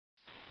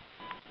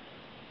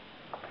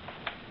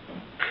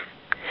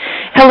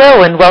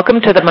Hello, and welcome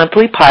to the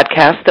monthly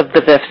podcast of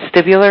the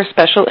Vestibular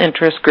Special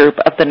Interest Group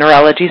of the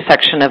Neurology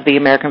Section of the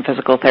American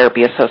Physical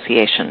Therapy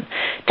Association.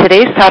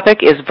 Today's topic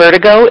is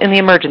vertigo in the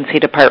emergency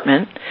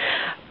department.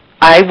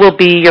 I will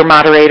be your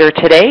moderator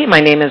today.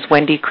 My name is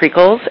Wendy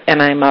Kriegels,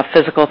 and I'm a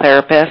physical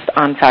therapist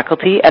on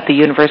faculty at the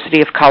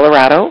University of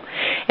Colorado.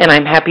 And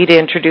I'm happy to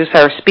introduce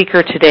our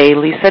speaker today,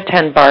 Lisa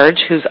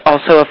TenBarge, who's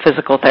also a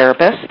physical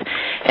therapist.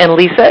 And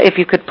Lisa, if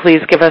you could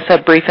please give us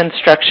a brief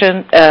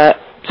introduction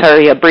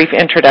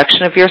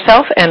of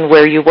yourself and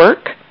where you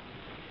work.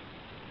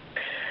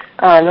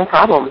 No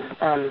problem.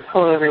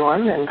 Hello,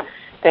 everyone, and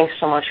thanks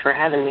so much for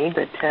having me.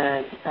 But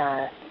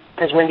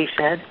as Wendy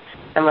said,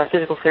 I'm a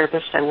physical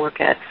therapist. I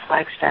work at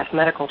Flagstaff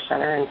Medical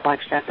Center in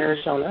Flagstaff,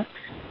 Arizona.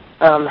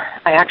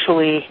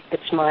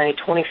 It's my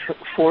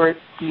 24th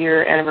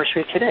year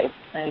anniversary today.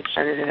 I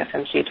started at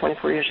FMC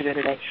 24 years ago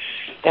today,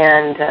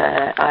 and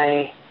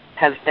I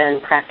have been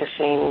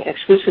practicing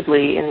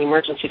exclusively in the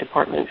emergency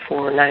department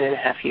for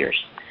 9.5 years.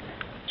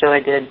 So I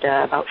did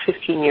about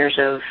 15 years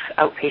of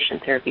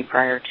outpatient therapy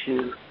prior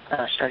to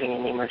starting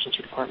in the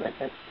emergency department.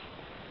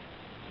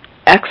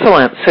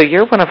 Excellent. So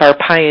you're one of our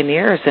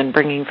pioneers in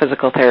bringing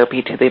physical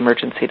therapy to the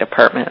emergency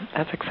department.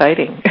 That's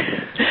exciting.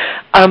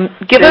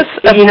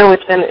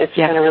 It's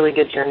been a really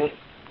good journey.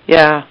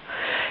 Yeah.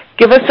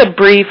 Give us a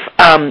brief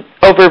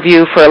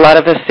overview for a lot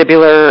of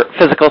vestibular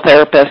physical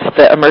therapists.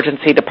 The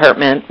emergency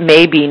department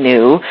may be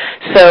new.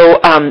 So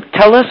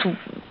tell us,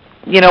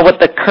 what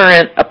the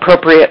current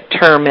appropriate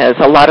term is.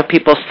 A lot of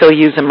people still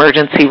use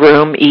emergency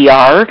room,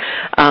 ER,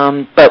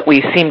 but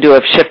we seem to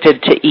have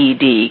shifted to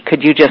ED.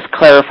 Could you just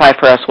clarify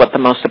for us what the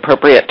most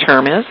appropriate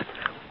term is?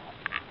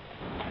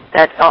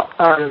 That's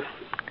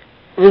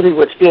really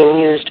what's being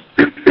used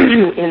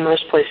in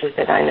most places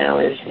that I know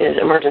is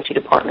emergency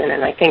department,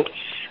 and I think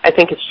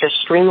it's just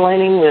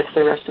streamlining with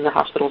the rest of the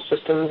hospital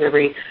systems.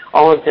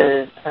 All of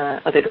the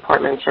other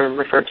departments are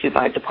referred to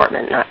by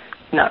department,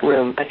 not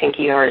room. I think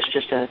ER is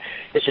just a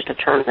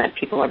term that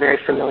people are very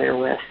familiar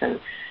with,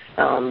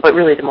 but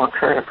really the more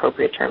current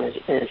appropriate term is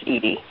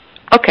ED.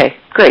 Okay,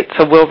 great.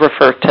 So we'll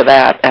refer to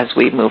that as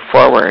we move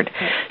forward.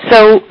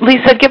 So,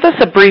 Lisa, give us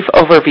a brief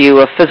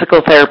overview of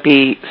physical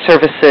therapy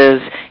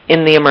services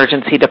in the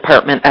emergency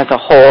department as a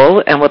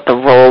whole and what the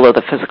role of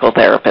the physical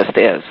therapist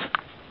is.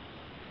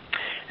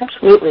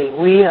 Absolutely.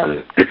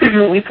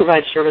 We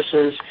provide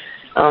services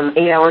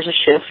 8 hours a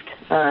shift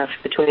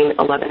between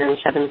 11 and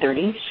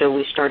 7:30. So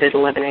we start at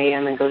 11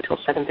 a.m. and go till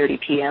 7:30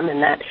 p.m.,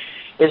 and that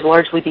is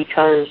largely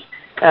because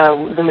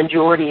the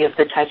majority of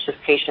the types of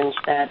patients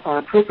that are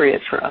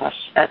appropriate for us,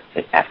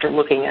 after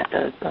looking at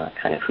the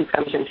kind of who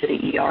comes into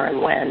the ER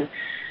and when,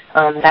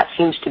 that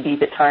seems to be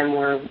the time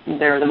where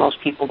there are the most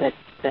people that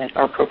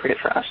are appropriate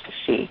for us to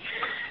see.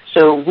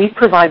 So we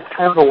provide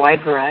kind of a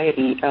wide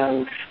variety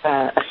of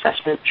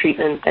assessment,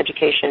 treatment,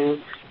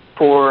 education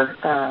for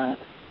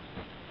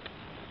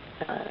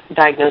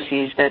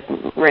diagnoses that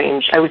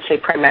range, I would say,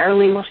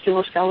 primarily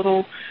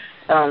musculoskeletal.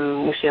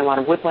 We see a lot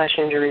of whiplash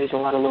injuries, a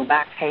lot of low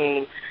back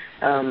pain,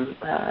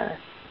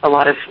 a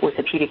lot of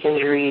orthopedic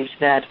injuries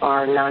that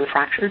are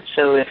non-fractured.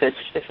 So if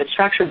it's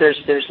fractured,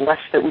 there's less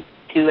that we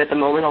do at the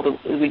moment, although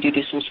we do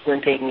some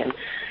splinting and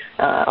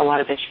a lot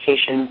of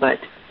education. But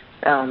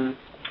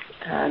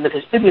the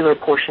vestibular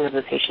portion of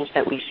the patients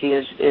that we see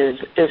is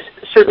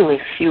certainly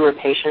fewer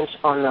patients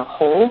on the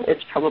whole.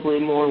 It's probably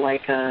more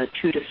like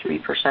 2 to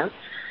 3%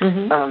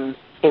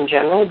 in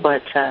general,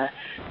 but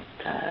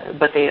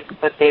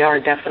they are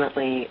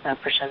definitely a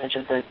percentage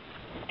of the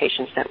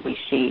patients that we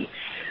see.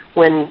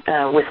 When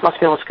with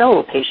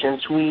musculoskeletal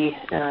patients, we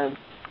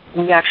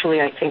actually,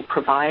 I think,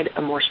 provide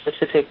a more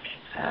specific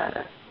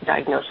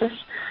diagnosis.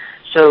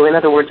 So, in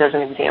other words, as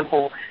an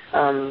example,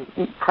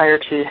 prior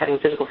to having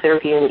physical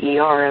therapy in the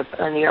ER,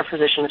 an ER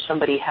physician, if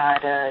somebody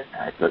had,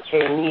 let's say,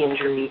 a knee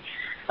injury,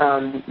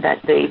 that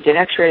they did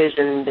X-rays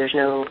and there's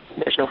no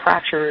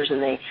fractures,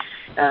 and they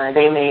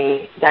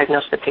may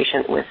diagnose the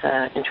patient with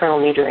internal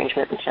knee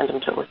derangement and send them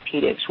to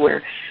orthopedics.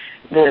 Where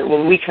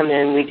when we come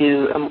in, we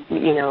do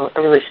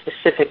a really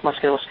specific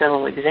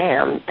musculoskeletal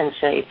exam and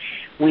say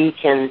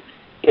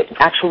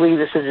actually,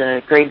 this is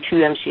a grade 2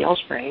 MCL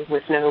spray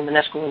with no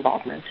meniscal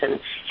involvement, and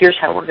here's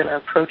how we're going to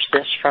approach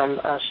this from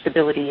a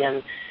stability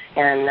and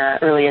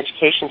early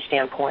education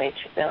standpoint.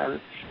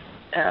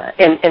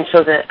 And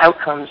so the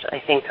outcomes, I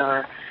think,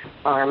 are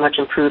much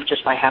improved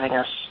just by having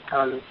us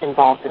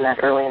involved in that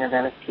early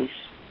interventive piece.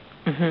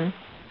 Mm-hmm.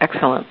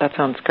 Excellent. That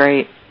sounds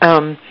great.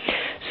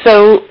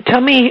 So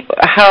tell me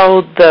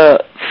how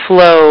the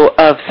flow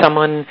of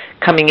someone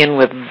coming in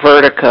with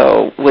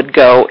vertigo would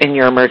go in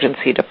your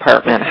emergency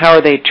department. How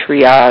are they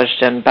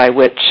triaged, and by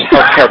which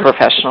healthcare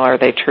professional are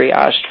they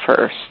triaged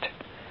first?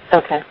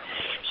 Okay.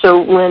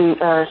 So when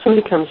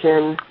somebody comes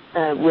in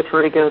with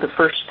vertigo, the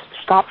first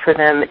stop for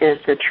them is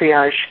the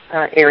triage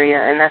area,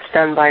 and that's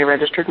done by a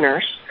registered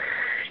nurse,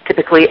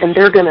 typically, and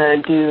they're going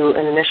to do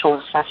an initial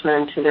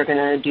assessment. They're going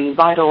to do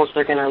vitals.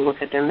 They're going to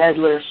look at their med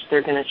list.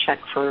 They're going to check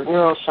for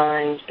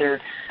neuroscience. They're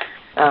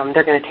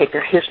they're going to take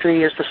their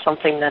history. Is this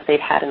something that they've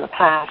had in the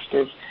past?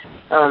 Is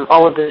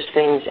all of those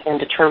things, and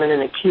determine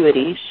an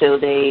acuity. So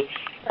they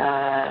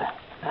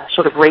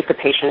sort of rate the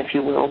patient, if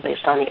you will,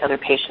 based on the other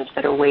patients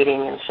that are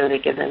waiting, and so they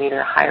give them either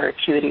a higher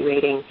acuity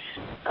rating,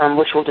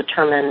 which will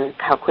determine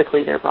how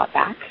quickly they're brought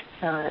back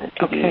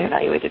to be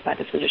evaluated by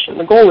the physician.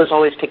 The goal is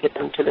always to get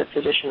them to the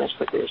physician as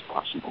quickly as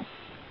possible.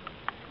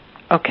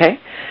 Okay.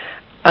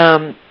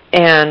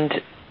 And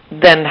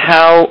then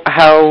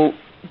how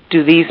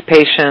do these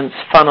patients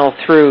funnel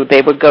through?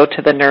 They would go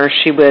to the nurse.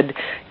 She would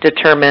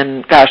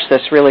determine, gosh,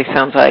 this really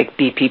sounds like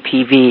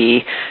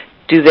BPPV.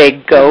 Do they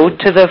go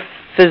to the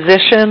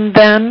physician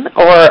then,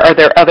 or are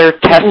there other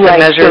tests and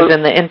measures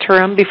in the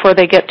interim before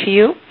they get to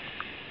you?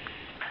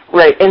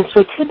 Right, and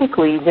so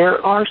typically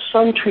there are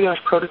some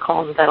triage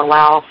protocols that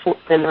allow for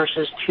the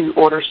nurses to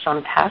order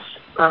some tests.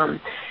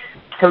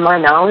 To my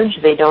knowledge,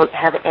 they don't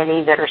have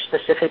any that are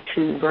specific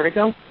to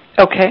vertigo.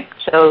 Okay.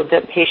 So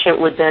the patient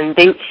would then,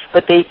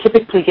 but they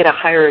typically get a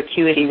higher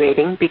acuity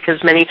rating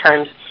because many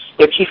times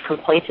their chief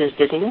complaint is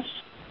dizziness.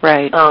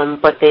 Right.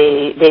 But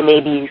they may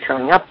be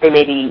throwing up. They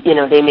may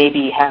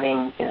be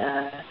having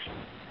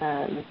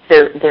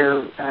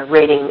their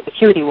rating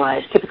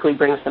acuity-wise typically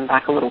brings them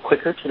back a little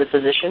quicker to the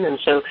physician, and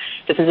so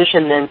the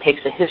physician then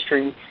takes a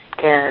history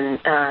and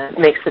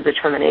makes the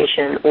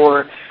determination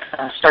or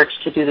starts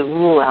to do the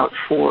rule out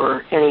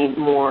for any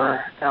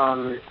more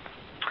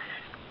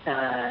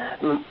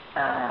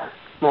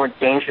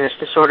dangerous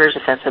disorders,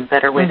 if that's a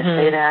better way to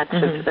say that.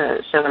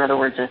 So in other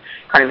words, a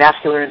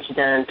cardiovascular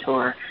incident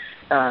or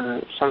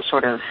some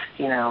sort of,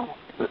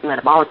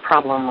 metabolic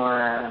problem or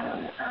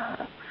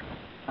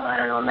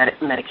a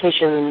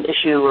medication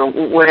issue or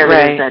whatever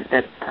it is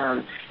that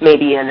may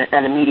be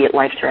an immediate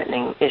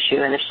life-threatening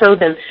issue. And if so,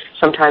 then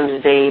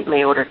sometimes they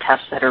may order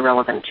tests that are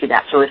relevant to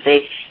that. So if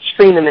they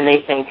screen them and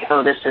they think,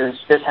 oh, this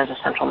has a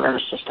central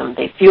nervous system,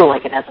 they feel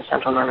like it has a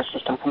central nervous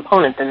system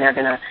component, then they're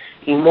going to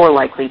be more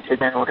likely to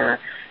then order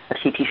a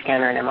CT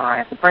scan or an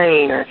MRI of the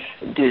brain, or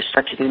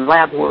start to do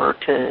lab work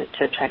to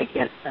try to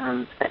get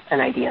an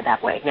idea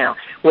that way. Now,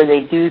 when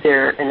they do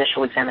their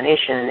initial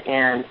examination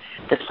and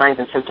the signs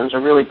and symptoms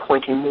are really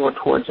pointing more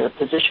towards a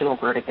positional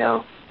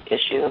vertigo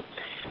issue,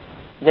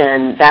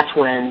 then that's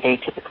when they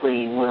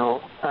typically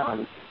will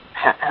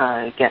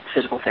get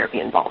physical therapy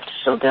involved.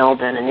 So they'll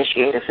then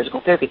initiate a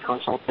physical therapy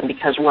consult, and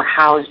because we're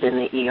housed in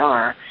the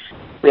ER,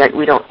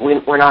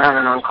 we're not on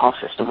an on-call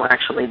system. We're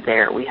actually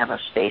there. We have a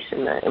space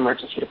in the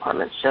emergency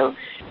department, so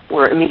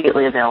we're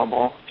immediately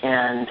available.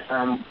 And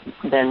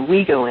then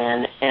we go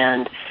in,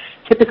 and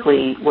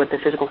typically what the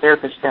physical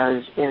therapist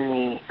does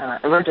in the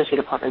emergency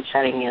department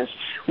setting is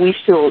we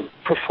still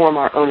perform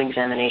our own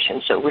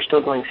examination. So we're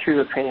still going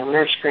through a cranial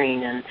nerve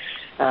screen and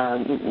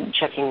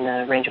checking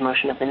the range of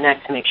motion of the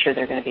neck to make sure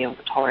they're going to be able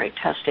to tolerate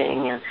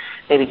testing, and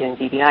maybe doing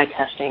BBI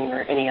testing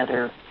or any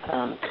other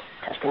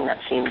testing that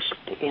seems,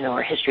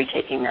 or history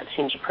taking that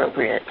seems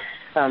appropriate,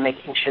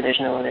 making sure there's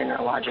no other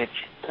neurologic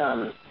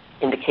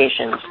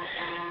indications.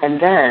 And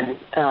then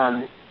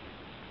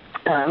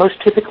most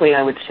typically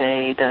I would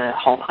say the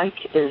Hall pike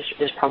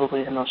is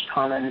probably the most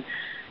common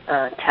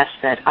test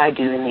that I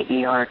do in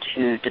the ER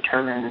to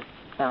determine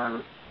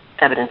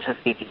evidence of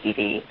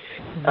BPPV.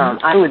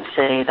 I would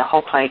say the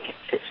Hall pike,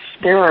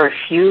 there are a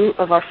few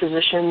of our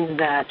physicians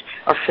that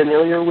are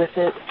familiar with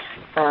it,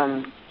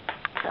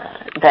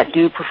 that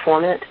do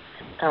perform it,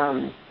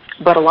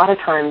 but a lot of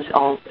times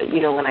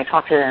when I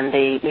talk to them,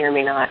 they may or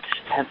may not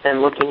have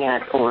been looking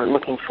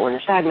for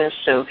nystagmus,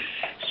 so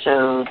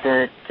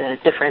the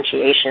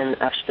differentiation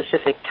of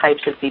specific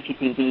types of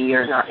BPPV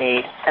are not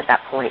made at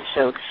that point.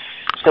 So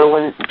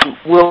when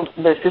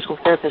the physical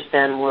therapist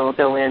then will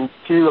go in,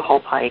 do the Hall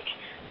pike,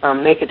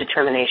 make a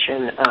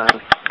determination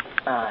of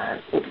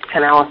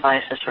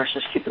canalophysis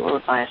versus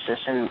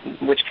cupulolithiasis and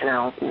which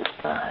canal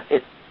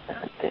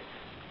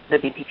the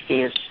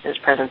BPPV is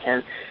present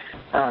in,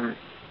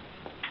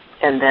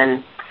 and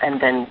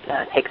then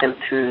take them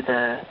through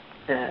the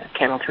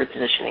canal through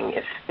positioning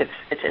if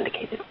it's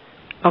indicated.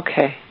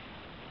 Okay,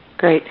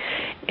 great.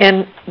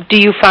 And do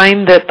you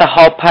find that the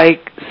Hall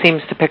pike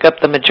seems to pick up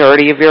the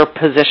majority of your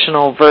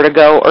positional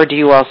vertigo, or do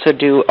you also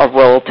do a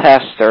roll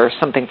test or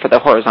something for the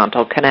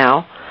horizontal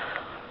canal?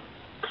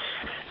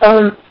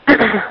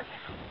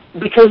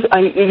 Because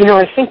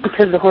I think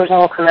because the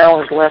horizontal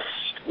canal is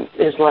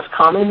less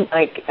common,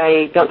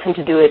 I don't tend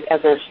to do it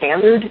as a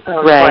standard.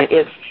 Right. But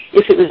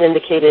if it was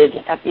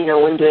indicated,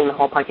 when doing the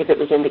Hall pike, if it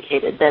was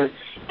indicated,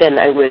 then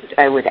I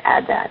would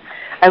add that.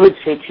 I would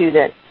say too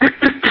that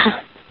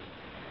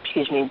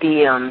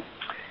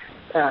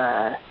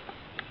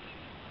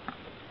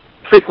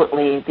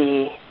frequently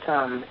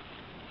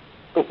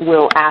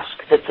will ask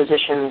the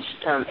physicians,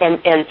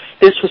 and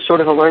this was sort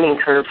of a learning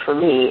curve for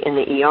me in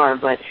the ER,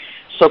 but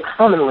so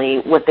commonly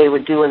what they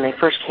would do when they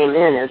first came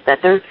in is that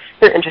they're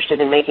interested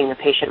in making the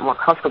patient more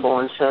comfortable,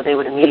 and so they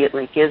would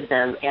immediately give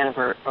them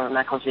Anavert or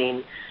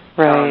Meclizine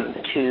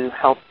to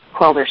help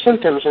quell their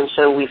symptoms. And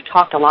so we've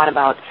talked a lot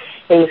about,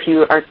 hey, if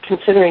you are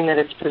considering that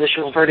it's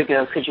positional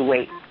vertigo, could you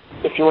wait?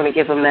 If you want to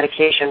give them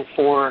medication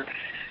for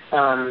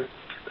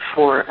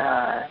for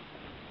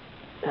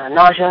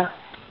nausea,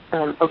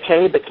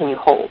 okay, but can you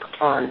hold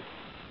on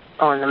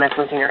the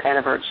methylene or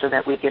antivert so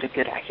that we get a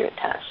good, accurate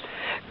test?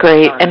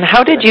 Great. And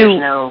how did you?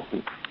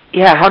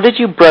 How did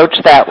you broach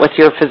that with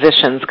your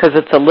physicians? Because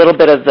it's a little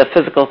bit of the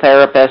physical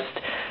therapist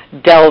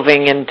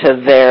delving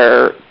into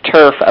their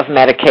turf of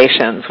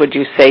medications. Would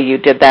you say you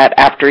did that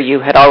after you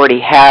had already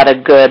had a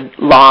good,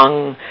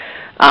 long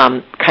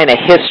kind of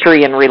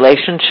history and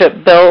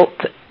relationship built,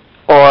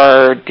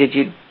 or did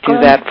you do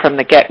that from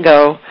the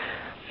get-go?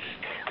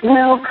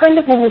 Well, kind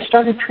of when we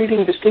started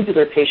treating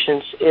vestibular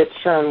patients,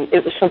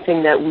 it was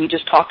something that we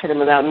just talked to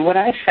them about. And what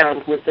I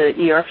found with the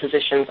ER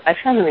physicians, I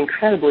found them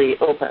incredibly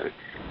open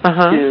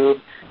to.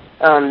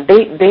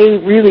 They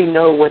really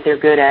know what they're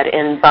good at,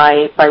 and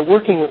by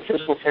working with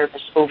physical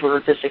therapists over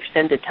this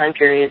extended time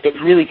period,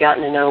 they've really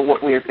gotten to know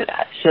what we're good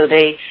at. So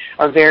they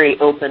are very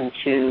open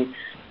to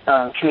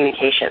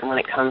communication when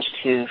it comes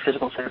to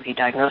physical therapy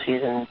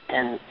diagnoses and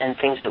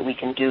things that we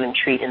can do and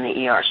treat in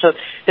the ER. So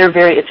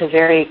it's a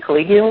very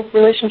collegial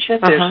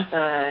relationship,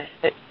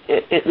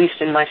 at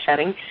least in my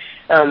setting,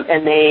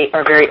 and they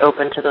are very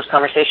open to those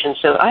conversations.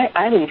 So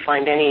I didn't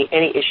find any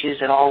issues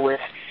at all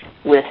with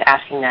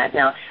asking that.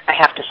 Now, I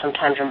have to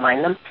sometimes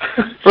remind them.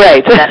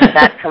 Right.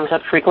 that comes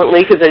up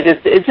frequently because it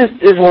just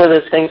is one of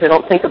those things they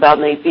don't think about,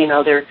 and they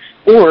order it,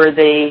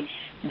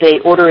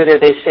 or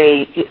they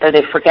say, or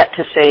they forget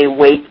to say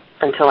wait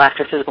until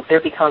after physical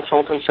therapy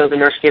consult, and so the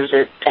nurse gives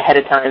it ahead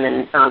of time.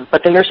 And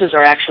but the nurses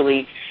are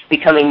actually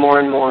becoming more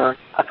and more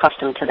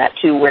accustomed to that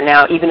too, where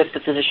now even if the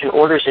physician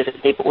orders it, if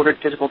they've ordered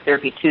physical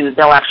therapy too,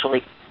 they'll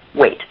actually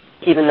wait.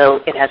 Even though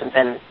it hasn't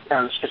been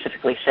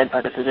specifically said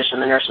by the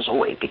physician, the nurses will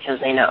wait because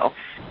they know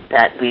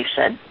that we've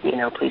said,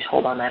 please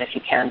hold on that if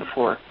you can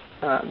before,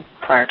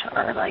 prior to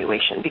our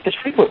evaluation. Because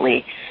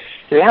frequently,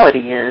 the reality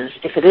is,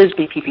 if it is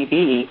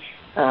BPPV,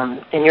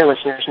 and your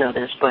listeners know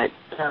this, but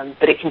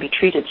it can be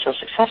treated so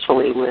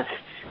successfully with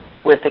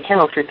the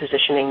candle 3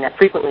 positioning that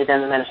frequently then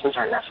the medicines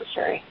aren't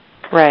necessary.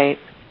 Right.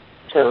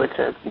 So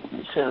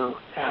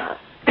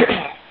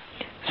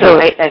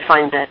I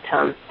find that.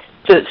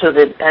 So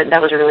that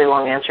was a really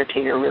long answer to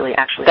your really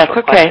actually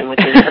short question,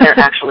 which is they're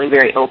actually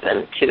very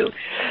open to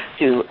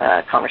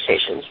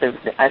conversations.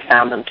 I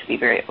found them to be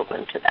very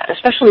open to that,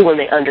 especially when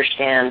they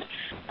understand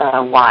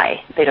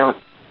why they don't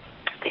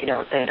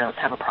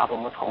have a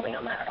problem with holding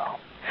on that at all.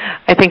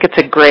 I think it's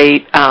a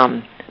great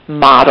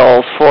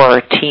model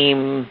for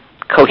team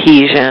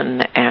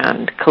cohesion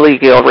and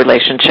collegial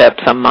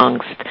relationships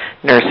amongst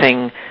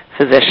nursing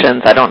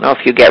physicians. I don't know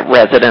if you get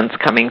residents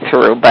coming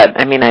through, but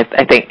I mean, I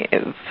think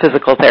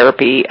physical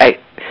therapy, I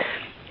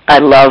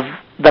love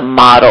the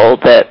model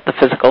that the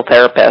physical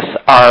therapists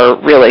are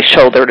really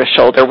shoulder to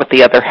shoulder with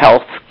the other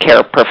health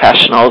care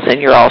professionals,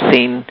 and you're all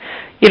seen,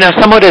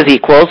 somewhat as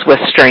equals with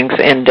strengths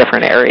in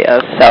different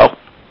areas. So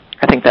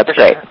I think that's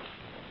great.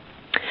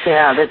 Sure.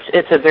 Yeah,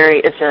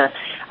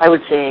 I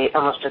would say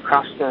almost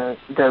across the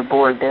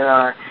board, there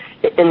are,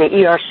 in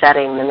the ER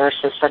setting, the nurse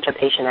is such a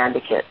patient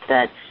advocate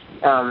that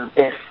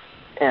if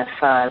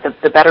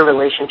the better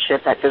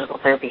relationship that physical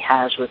therapy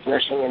has with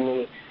nursing in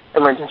the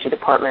emergency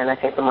department, I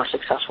think the more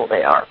successful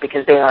they are,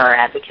 because they are our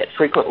advocate.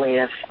 Frequently,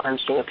 if I'm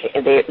seeing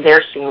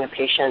they're seeing a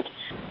patient,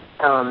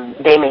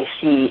 they may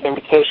see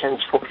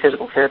indications for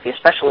physical therapy,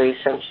 especially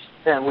since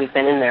we've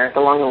been in there.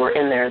 The longer we're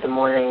in there, the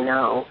more they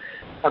know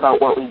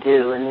about what we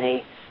do, and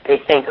they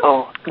think,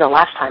 the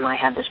last time I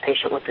had this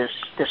patient with this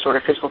sort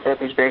of physical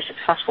therapy is very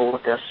successful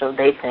with this, so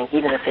they think,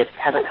 even if it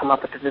hasn't come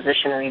up with the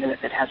physician, or even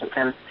if it hasn't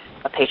been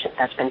a patient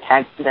that's been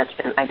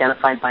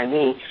identified by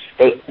me,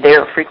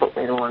 they're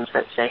frequently the ones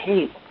that say,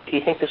 hey, do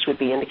you think this would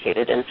be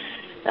indicated? And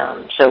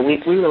so we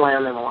rely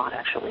on them a lot,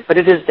 actually. But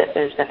it is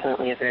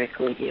definitely a very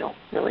collegial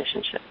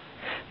relationship.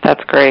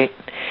 That's great.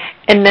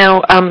 And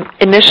now,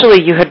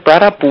 initially you had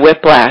brought up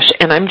whiplash,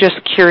 and I'm just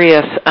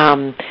curious,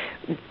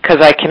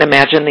 because I can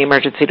imagine the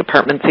emergency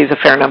department sees a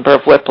fair number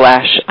of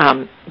whiplash,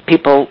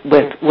 people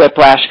with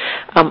whiplash.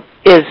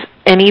 Is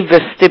any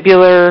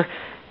vestibular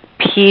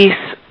piece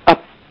a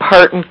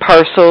part and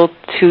parcel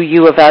to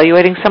you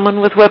evaluating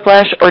someone with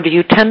whiplash, or do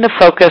you tend to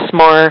focus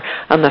more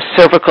on the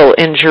cervical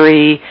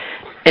injury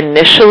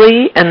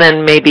initially and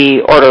then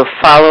maybe order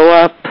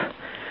follow-up?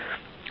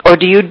 Or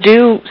do you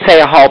do,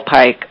 say, a Hall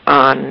Pike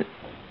on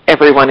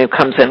everyone who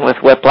comes in with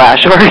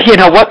whiplash? Or,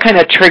 what kind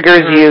of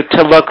triggers you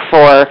to look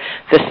for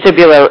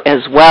vestibular as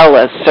well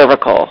as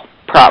cervical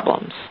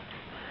problems?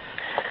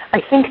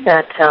 I think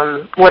that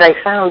what I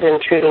found in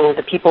treating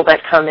the people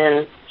that come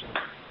in,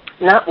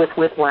 not with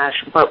whiplash,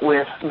 but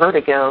with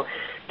vertigo,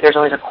 there's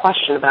always a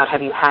question about,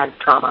 have you had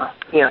trauma,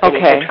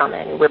 any head trauma,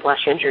 any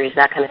whiplash injuries,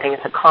 that kind of thing.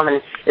 It's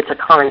a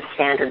common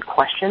standard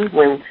question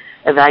when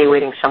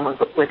evaluating someone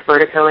with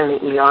vertigo in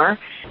the ER.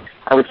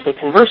 I would say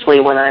conversely,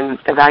 when I'm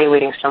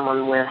evaluating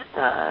someone with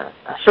a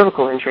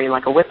cervical injury,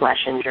 like a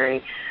whiplash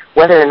injury,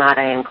 whether or not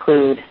I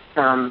include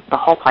the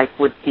Hall Pike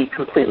would be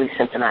completely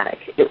symptomatic.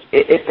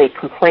 If they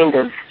complained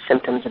of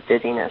symptoms of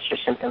dizziness or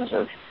symptoms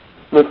of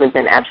movement,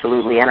 then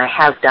absolutely, and I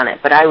have done it.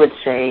 But I would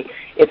say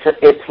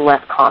it's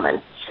less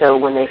common. So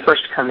when they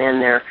first come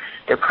in,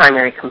 their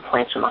primary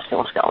complaints are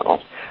musculoskeletal.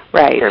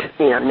 Right.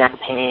 They're, neck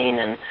pain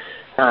and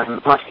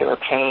muscular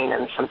pain,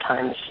 and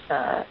sometimes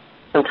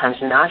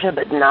nausea,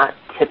 but not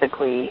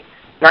typically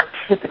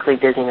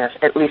dizziness,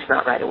 at least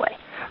not right away.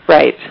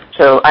 Right.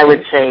 So I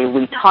would say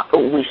we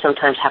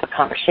sometimes have a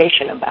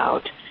conversation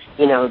about,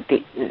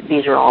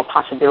 these are all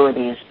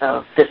possibilities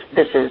of this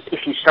is,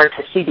 if you start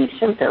to see these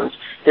symptoms,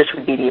 this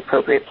would be the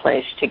appropriate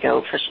place to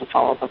go for some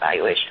follow-up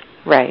evaluation.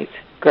 Right.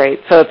 Great.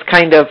 So it's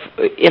kind of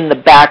in the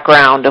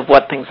background of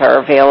what things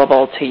are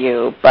available to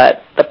you,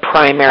 but the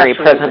primary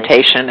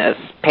presentation is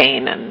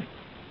pain and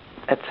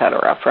et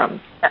cetera from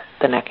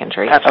the neck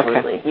injury.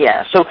 Absolutely, okay.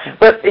 Yeah. So,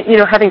 but,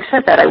 having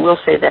said that, I will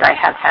say that I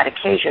have had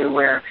occasion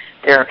where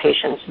there are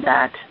patients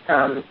that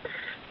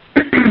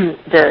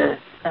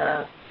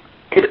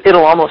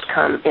it'll almost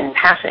come in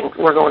passing.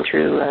 We're going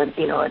through, a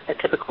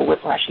typical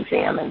whiplash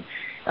exam, and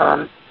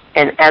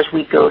as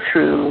we go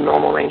through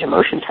normal range of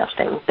motion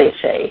testing, they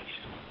say,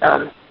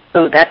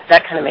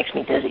 that kind of makes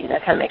me dizzy.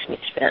 That kind of makes me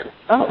spin.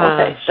 Oh,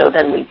 okay. So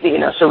then we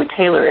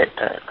tailor it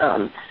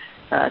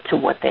to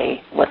what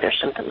their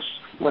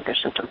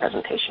symptom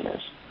presentation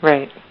is.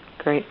 Right.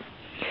 Great.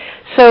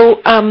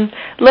 So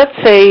let's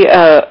say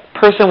a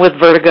person with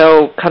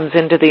vertigo comes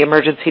into the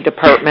emergency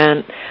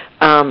department.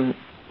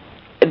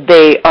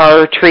 They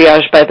are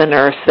triaged by the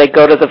nurse. They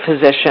go to the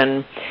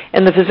physician,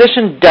 and the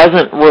physician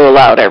doesn't rule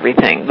out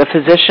everything. The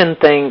physician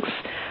thinks,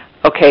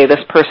 okay, this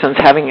person's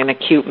having an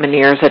acute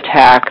Meniere's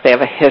attack. They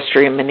have a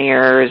history of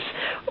Meniere's,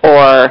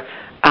 or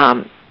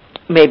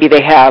maybe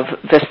they have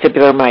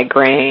vestibular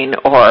migraine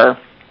or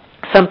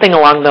something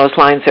along those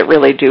lines that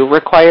really do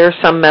require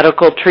some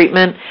medical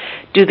treatment.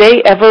 Do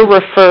they ever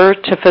refer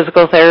to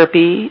physical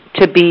therapy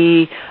to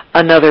be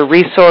another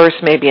resource,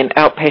 maybe an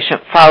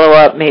outpatient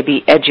follow-up,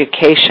 maybe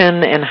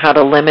education in how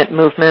to limit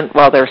movement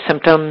while their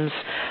symptoms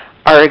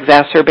are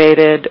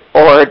exacerbated,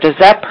 or does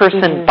that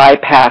person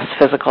bypass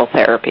physical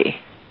therapy?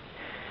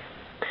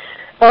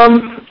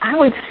 I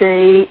would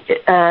say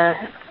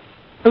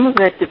some of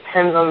that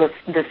depends on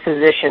the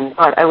physician,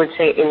 but I would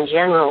say in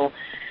general,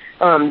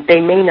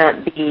 they may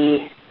not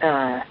be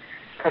a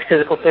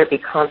physical therapy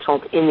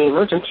consult in the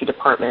emergency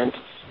department,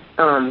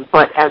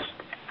 but as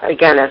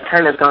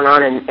time has gone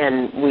on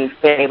and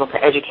we've been able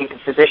to educate the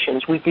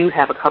physicians, we do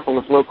have a couple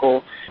of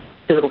local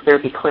physical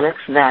therapy clinics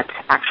that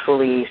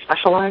actually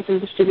specialize in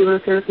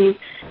vestibular therapy,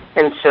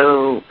 and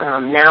so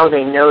now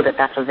they know that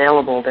that's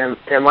available.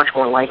 They're much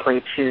more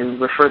likely to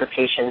refer the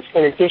patients,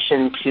 in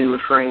addition to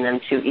referring them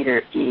to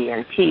either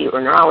ENT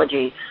or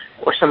neurology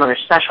or some other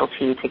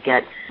specialty to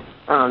get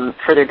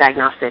further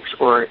diagnostics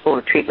or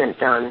treatment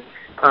done.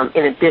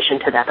 In addition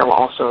to that, they'll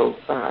also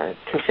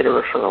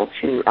consider referral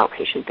to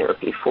outpatient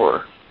therapy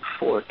for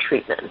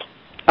treatment.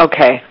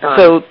 Okay,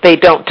 so they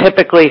don't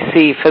typically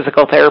see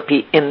physical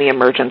therapy in the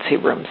emergency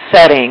room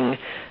setting,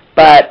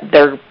 but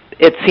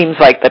it seems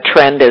like the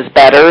trend is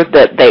better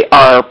that they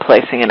are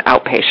placing an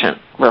outpatient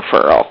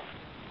referral.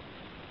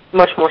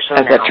 Much more so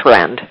as now. a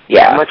trend,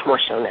 yeah. Much more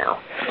so now,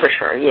 for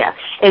sure, yeah.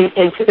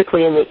 And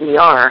typically in the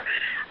ER,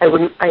 I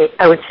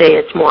would say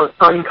it's more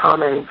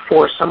uncommon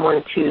for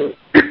someone to,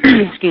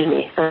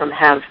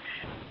 have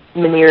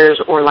Meniere's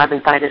or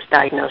labyrinthitis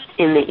diagnosed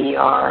in the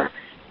ER,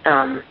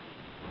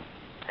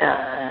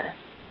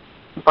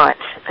 but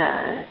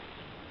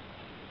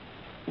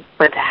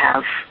to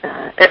have,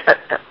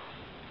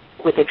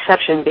 with the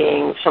exception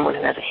being someone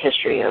who has a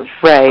history of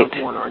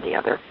one or the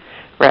other.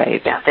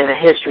 Right. Yeah, if they have a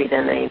history,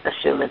 then they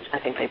assume I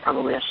think they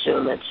probably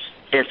assume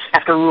it's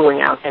after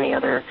ruling out any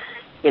other,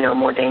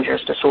 more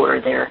dangerous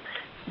disorder,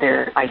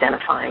 they're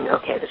identifying,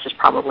 okay, this is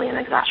probably an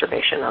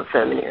exacerbation of the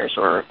Meniere's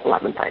or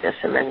labyrinthitis,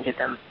 and then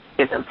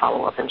give them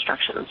follow-up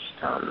instructions.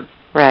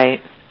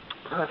 Right.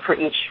 For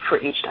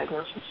each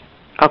diagnosis.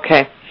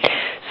 Okay.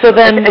 So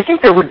then I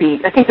think there would be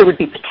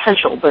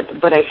potential,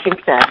 but I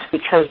think that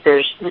because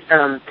there's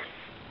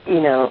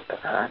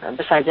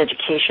besides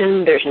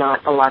education, there's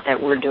not a lot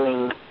that we're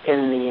doing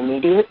in the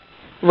immediate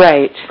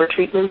for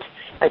treatment.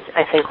 I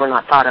think we're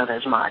not thought of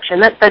as much,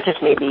 and that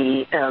just may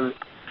be an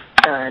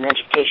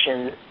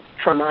education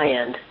from my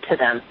end to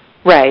them.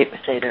 Right.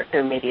 Say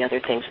there may be other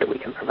things that we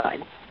can provide.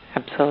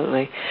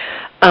 Absolutely.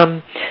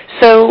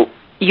 So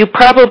you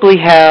probably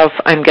have,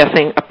 I'm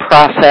guessing, a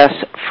process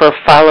for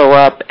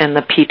follow-up and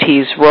the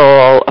PT's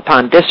role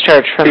upon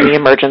discharge from the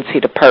emergency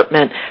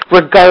department,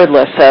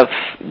 regardless of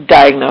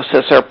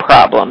diagnosis or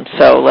problem.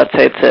 So let's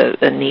say it's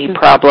a knee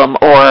problem,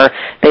 or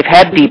they've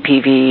had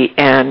BPV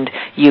and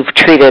you've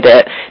treated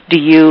it. Do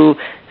you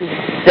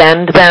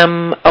send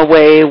them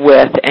away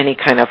with any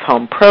kind of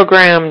home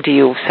program? Do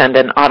you send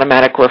an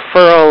automatic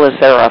referral? Is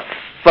there a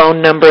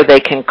phone number they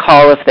can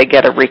call if they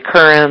get a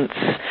recurrence?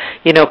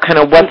 Kind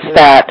of what's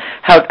that?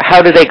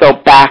 How do they go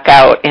back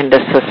out into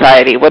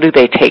society? What do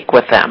they take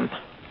with them?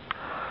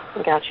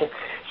 Gotcha.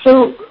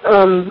 So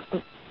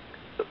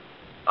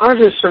ours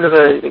is sort of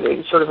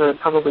a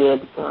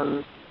probably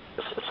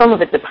some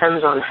of it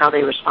depends on how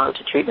they respond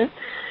to treatment.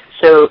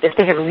 So if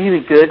they have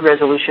really good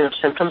resolution of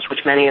symptoms,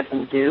 which many of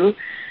them do,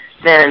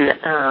 then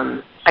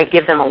I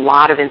give them a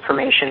lot of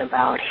information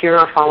about here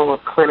are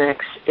follow-up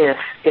clinics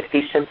if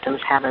these symptoms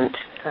haven't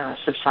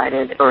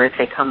subsided or if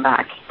they come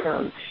back.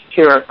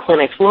 Here are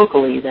clinics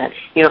locally that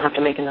you don't have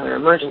to make another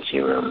emergency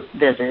room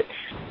visit.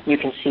 You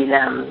can see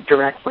them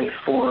directly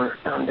for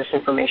this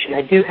information.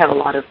 I do have a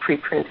lot of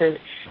pre-printed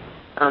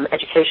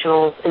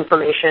educational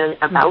information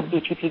about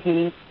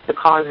BPPV, the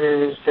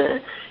causes, the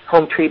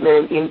home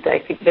treatment. I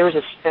think there was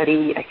a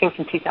study, I think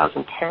in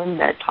 2010,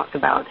 that talked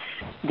about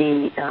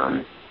the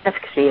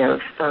efficacy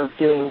of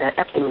doing the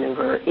Epley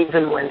maneuver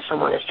even when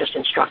someone is just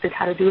instructed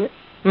how to do it.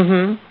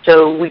 Mm-hmm.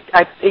 So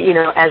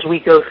as we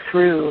go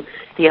through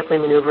the Epley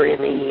maneuver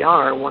in the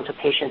ER, once a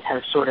patient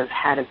has sort of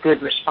had a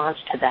good response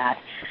to that,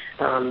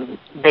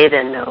 they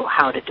then know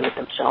how to do it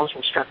themselves,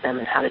 instruct them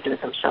in how to do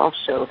it themselves,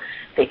 so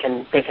they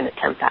can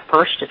attempt that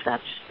first if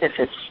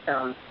it's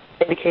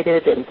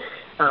indicated.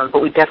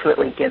 But we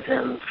definitely give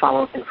them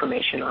follow-up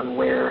information on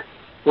where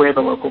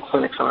the local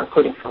clinics are,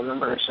 including phone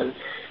numbers and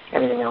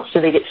everything else.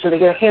 So they get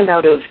a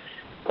handout of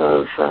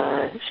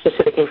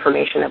specific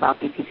information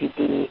about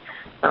BPPV,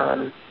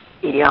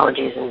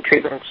 etiologies and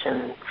treatments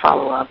and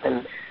follow-up.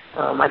 And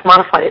I've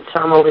modified it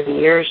some over the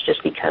years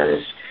just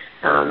because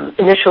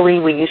initially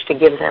we used to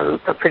give them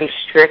a pretty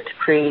strict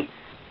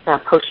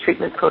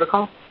post-treatment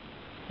protocol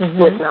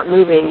with not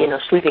moving,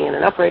 sleeping in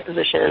an upright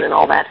position and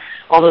all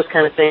those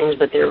kind of things.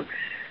 But there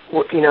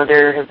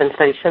have been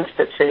studies since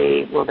that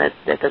say, well, that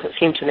doesn't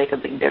seem to make a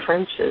big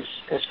difference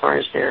as far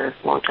as their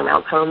long-term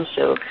outcomes.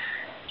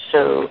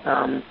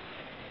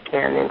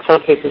 And in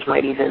some cases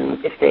might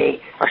even, if they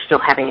are still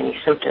having any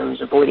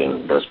symptoms,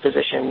 avoiding those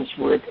positions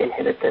would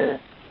inhibit the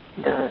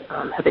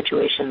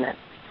habituation that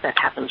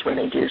happens when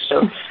they do.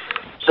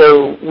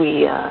 So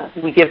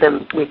we give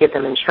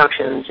them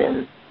instructions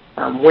and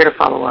where to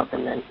follow up,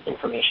 and then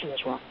information as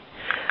well.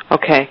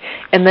 Okay.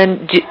 And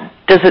then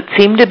does it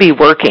seem to be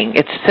working?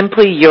 It's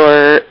simply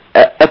your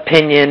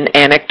opinion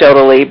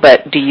anecdotally,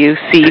 but do you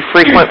see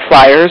frequent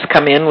flyers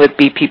come in with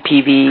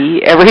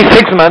BPPV every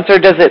 6 months, or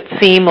does it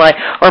seem like,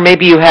 or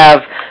maybe you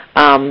have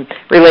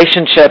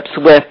relationships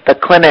with the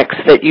clinics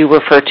that you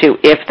refer to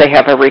if they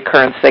have a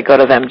recurrence, they go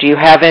to them. Do you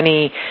have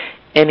any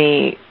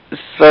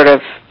sort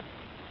of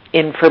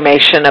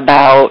information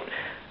about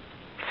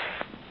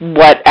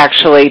what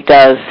actually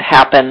does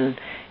happen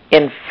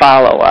in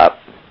follow-up?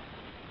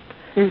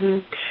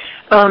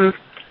 Mm-hmm.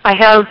 I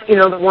have,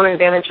 the one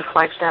advantage of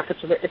Flagstaff,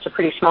 it's a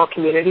pretty small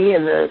community,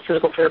 and the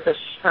physical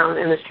therapists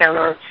in this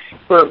town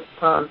we're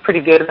pretty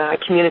good about it.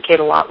 I communicate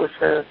a lot with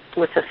the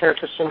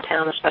therapists in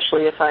town,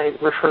 especially if I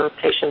refer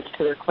patients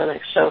to their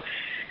clinics. So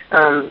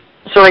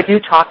I do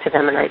talk to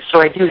them, and I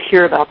do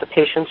hear about the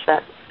patients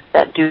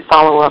that do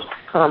follow up,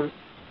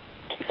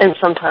 and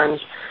sometimes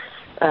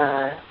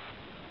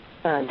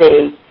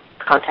they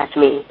contact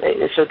me.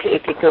 So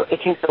it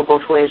can go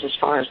both ways as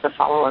far as the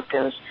follow up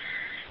goes.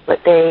 But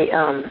they,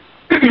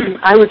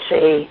 I would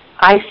say,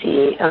 I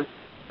see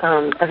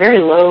a very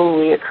low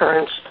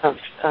reoccurrence of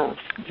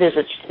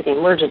visits to the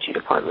emergency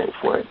department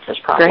for this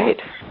problem.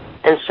 Great.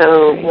 And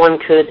so one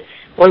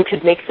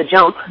could make the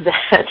jump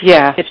that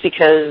it's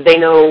because they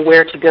know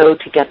where to go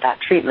to get that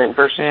treatment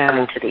versus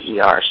coming to the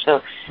ER.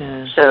 So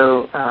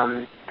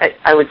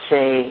I would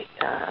say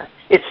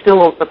it's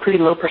still a pretty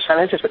low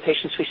percentage of the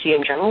patients we see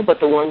in general,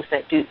 but the ones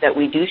that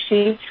we do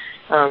see,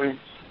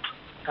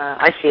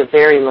 I see a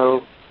very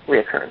low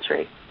reoccurrence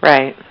rate.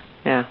 Right.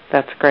 Yeah,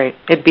 that's great.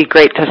 It'd be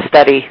great to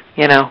study,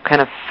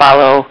 kind of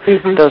follow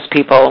those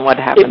people and what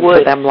happens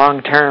to them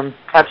long term.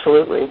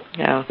 Absolutely.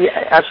 Yeah,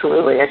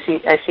 absolutely.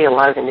 I see a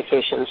lot of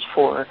indications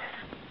for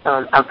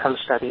outcome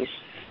studies.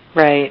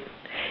 Right.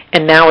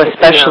 And now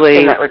especially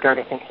in that regard,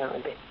 I think that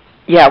would be.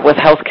 Yeah, with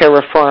healthcare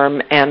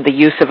reform and the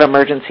use of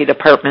emergency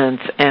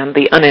departments and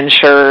the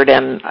uninsured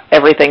and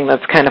everything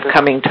that's kind of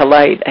coming to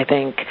light, I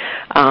think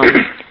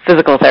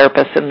physical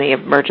therapists in the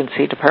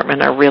emergency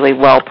department are really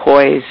well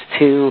poised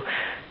to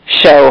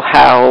show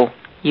how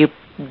you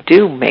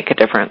do make a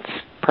difference,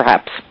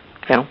 perhaps.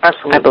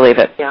 Absolutely. I believe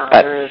it. Yeah,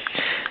 but there is.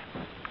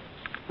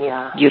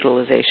 Yeah.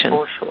 Utilization.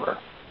 For sure.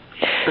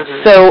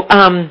 Mm-hmm. So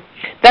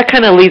that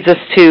kind of leads us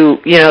to,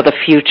 the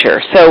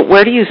future. So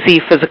where do you see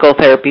physical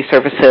therapy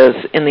services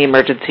in the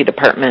emergency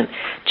department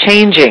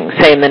changing,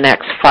 say, in the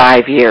next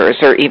 5 years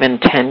or even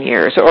 10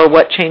 years? Or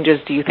what changes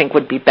do you think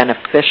would be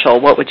beneficial?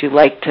 What would you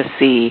like to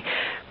see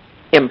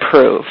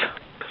improve?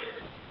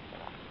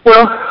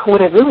 Well,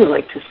 what I'd really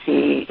like to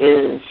see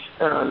is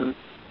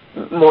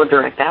more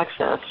direct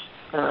access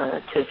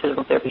to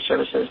physical therapy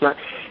services. Not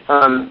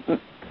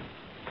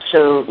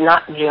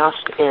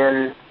just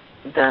in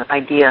the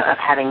idea of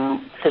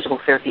having physical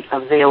therapy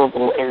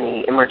available in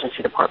the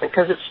emergency department,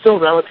 because it's still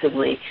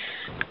relatively,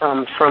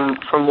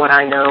 from what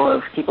I know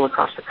of people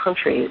across the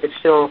country, there's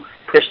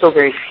still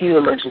very few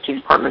emergency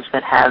departments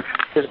that have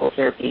physical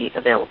therapy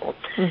available.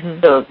 Mm-hmm.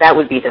 So that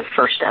would be the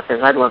first step.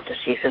 Is I'd love to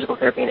see physical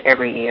therapy in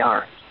every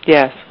ER.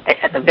 Yes.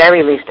 At the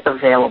very least,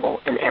 available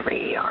in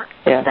every ER.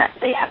 Yeah. That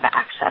they have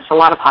access. A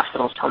lot of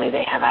hospitals tell me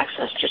they have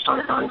access just on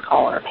an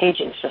on-call or a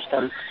paging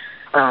system.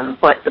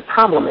 But the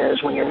problem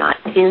is when you're not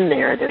in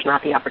there, there's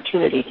not the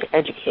opportunity to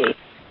educate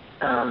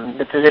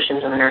the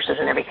physicians and the nurses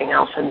and everything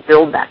else and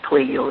build that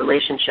collegial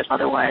relationship.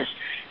 Otherwise,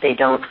 they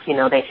don't,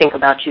 they think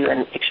about you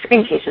in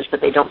extreme cases,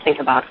 but they don't think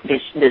about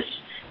this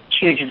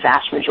huge,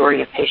 vast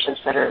majority of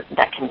patients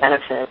that can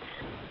benefit,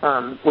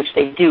 which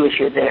they do if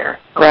you're there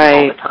all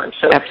the time.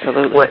 So,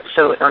 absolutely.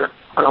 So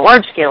on a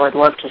large scale, I'd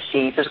love to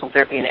see physical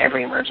therapy in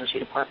every emergency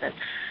department.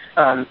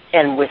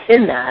 And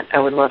within that, I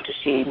would love to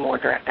see more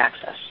direct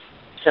access.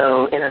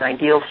 So in an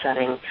ideal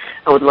setting,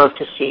 I would love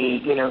to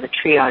see, the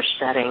triage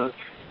setting,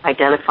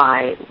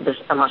 identify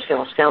a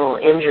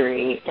musculoskeletal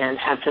injury and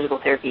have physical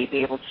therapy be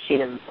able to see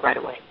them right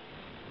away.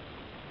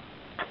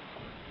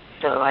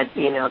 So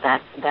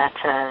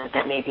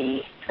that may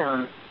be,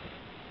 I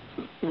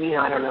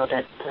don't know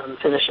that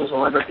physicians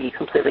will ever be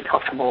completely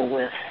comfortable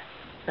with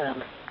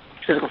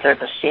physical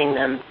therapists seeing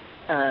them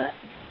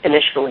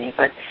initially,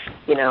 but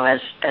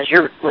as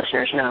your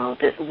listeners know,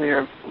 that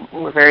we're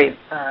very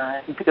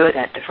good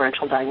at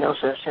differential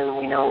diagnosis, and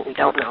we know what we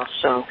don't know.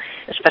 So,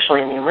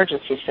 especially in the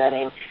emergency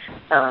setting,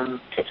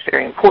 it's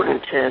very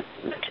important to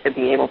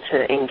be able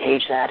to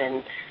engage that.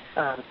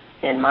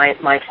 And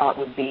my thought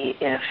would be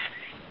if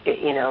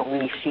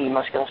we see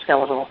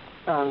musculoskeletal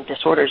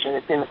disorders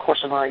in the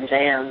course of our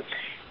exam,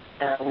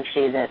 we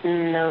see that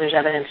no, there's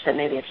evidence that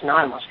maybe it's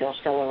not a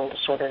musculoskeletal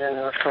disorder, then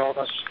the referral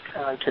goes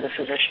to the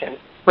physician.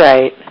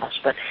 Right.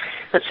 But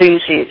so you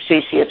see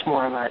it's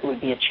more of it would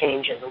be a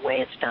change in the way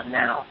it's done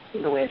now.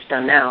 The way it's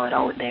done now,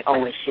 they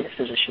always see the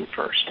physician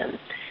first, and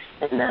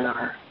then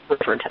are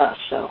referred to us.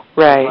 So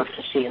right. I'd love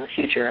to see in the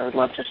future. I would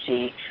love to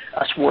see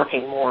us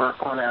working more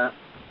on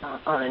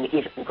an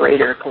even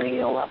greater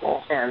collegial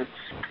level and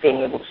being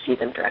able to see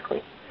them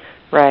directly.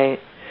 Right.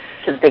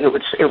 Because I think it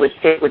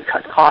would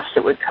cut costs.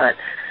 It would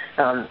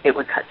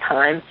cut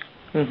time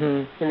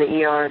in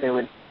the ER. They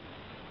would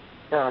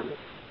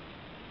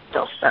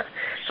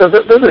so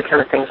those are the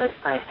kind of things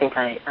I think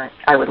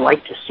I would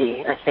like to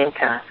see. I think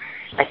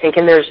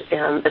and there's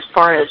as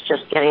far as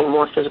just getting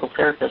more physical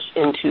therapists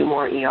into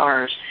more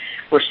ERs,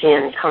 we're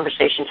seeing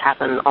conversations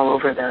happen all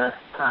over the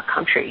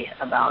country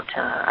about.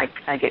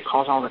 I get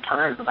calls all the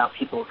time about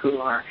people who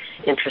are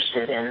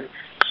interested in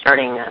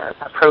starting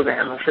a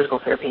program of physical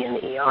therapy in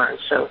the ER. And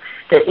so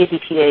the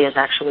APTA has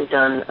actually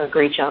done a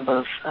great job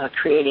of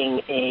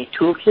creating a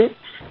toolkit,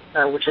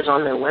 which is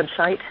on their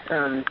website.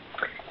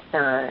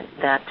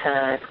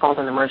 It's called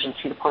an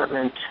emergency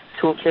department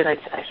toolkit,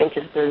 I think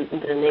is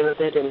the name of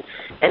it, and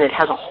it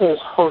has a whole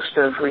host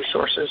of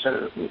resources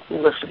and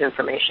lists of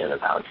information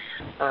about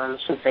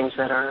some things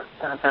that are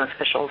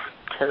beneficial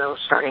to those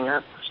starting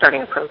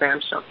a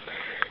program. So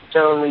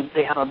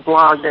they have a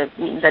blog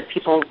that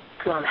people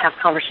have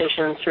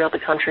conversations throughout the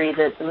country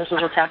that this is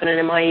what's happening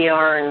in my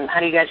ER and how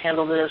do you guys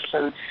handle this,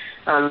 and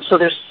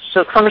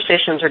so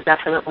conversations are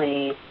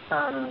definitely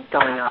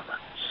going up.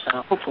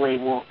 So hopefully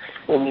we'll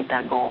meet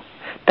that goal.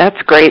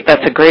 That's great.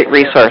 That's a great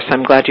resource.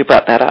 I'm glad you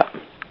brought that up.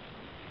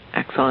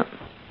 Excellent.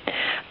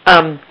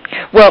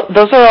 Well,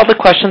 those are all the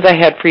questions I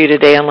had for you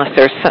today, unless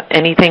there's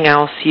anything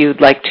else you'd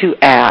like to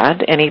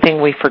add,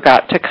 anything we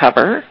forgot to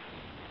cover.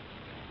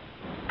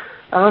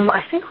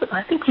 I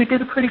think we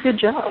did a pretty good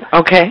job.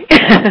 Okay.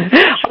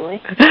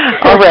 Actually.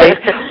 All right.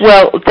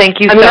 Well,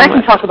 thank you so much. I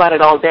can talk about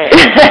it all day.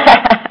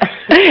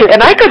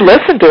 And I could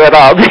listen to it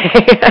all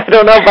day. I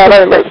don't know about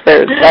our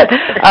listeners,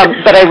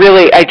 but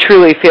I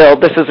truly feel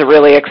this is a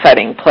really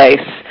exciting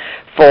place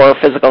for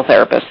physical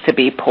therapists to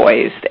be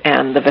poised,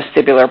 and the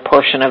vestibular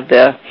portion of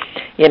the,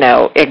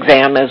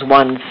 exam is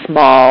one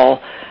small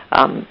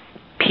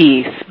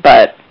piece,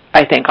 but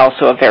I think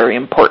also a very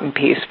important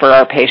piece for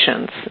our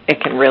patients.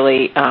 It can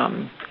really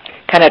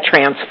kind of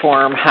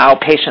transform how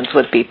patients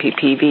with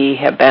BPPV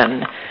have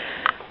been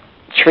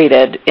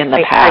treated in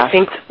the past. I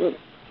think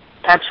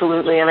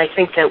absolutely, and I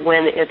think that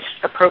when it's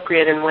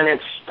appropriate and when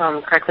it's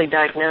correctly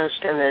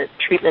diagnosed and the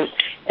treatment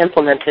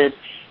implemented,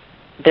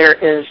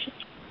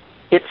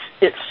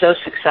 it's so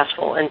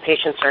successful, and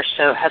patients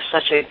have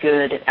such a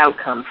good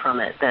outcome from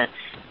it that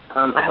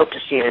I hope to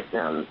see it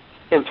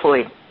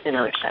employed in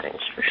other settings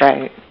for sure.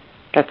 Right.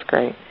 That's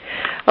great.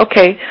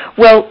 Okay.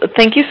 Well,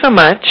 thank you so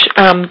much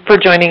for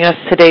joining us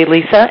today,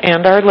 Lisa,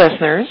 and our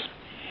listeners.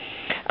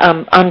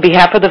 On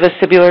behalf of the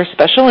Vestibular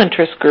Special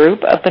Interest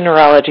Group of the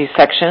Neurology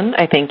Section,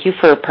 I thank you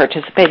for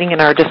participating in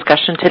our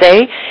discussion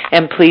today,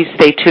 and please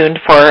stay tuned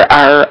for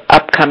our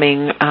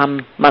upcoming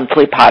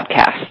monthly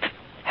podcast.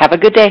 Have a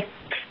good day.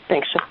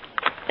 Thanks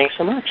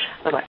so much. Bye-bye.